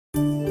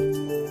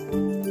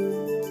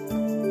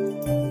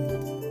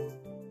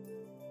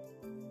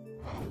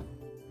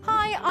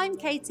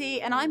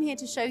Katie and I'm here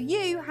to show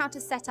you how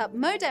to set up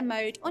modem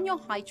mode on your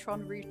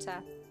Hitron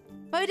router.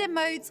 Modem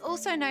mode's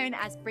also known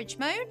as bridge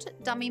mode,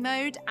 dummy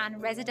mode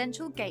and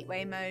residential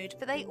gateway mode,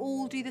 but they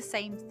all do the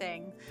same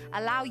thing,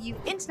 allow you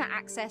internet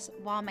access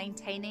while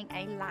maintaining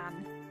a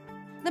LAN.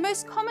 The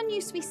most common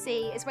use we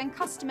see is when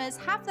customers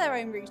have their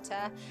own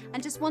router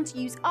and just want to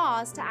use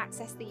ours to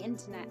access the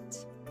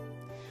internet.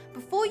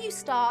 Before you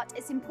start,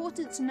 it's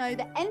important to know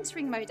that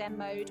entering modem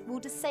mode will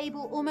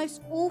disable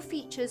almost all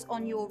features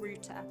on your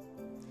router.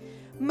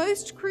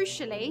 Most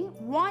crucially,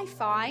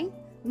 Wi-Fi,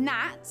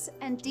 NAT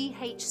and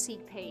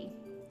DHCP.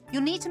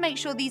 You'll need to make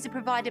sure these are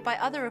provided by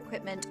other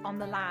equipment on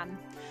the LAN.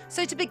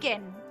 So to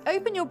begin,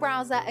 open your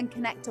browser and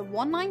connect to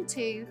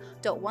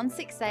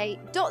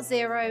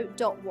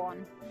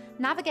 192.168.0.1.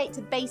 Navigate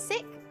to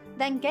Basic,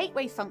 then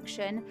Gateway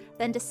function,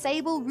 then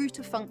disable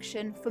router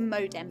function for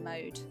modem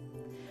mode.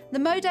 The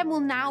modem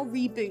will now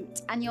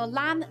reboot and your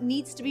LAN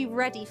needs to be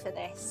ready for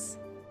this.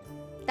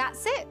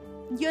 That's it,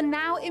 you're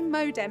now in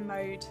modem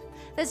mode.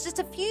 There's just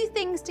a few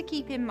things to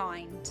keep in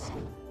mind.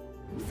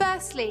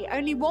 Firstly,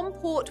 only one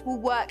port will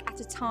work at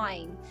a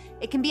time.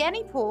 It can be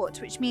any port,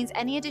 which means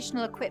any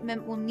additional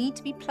equipment will need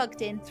to be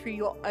plugged in through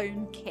your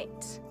own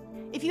kit.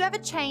 If you ever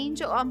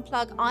change or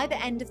unplug either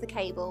end of the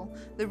cable,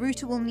 the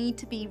router will need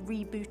to be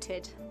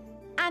rebooted.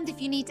 And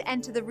if you need to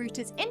enter the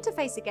router's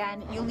interface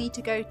again, you'll need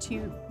to go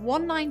to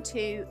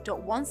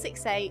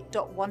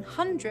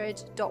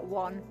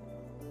 192.168.100.1.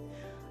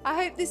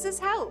 I hope this has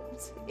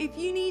helped. If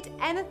you need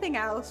anything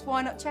else,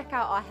 why not check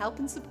out our help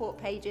and support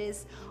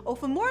pages, or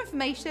for more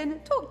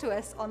information, talk to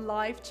us on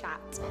live chat.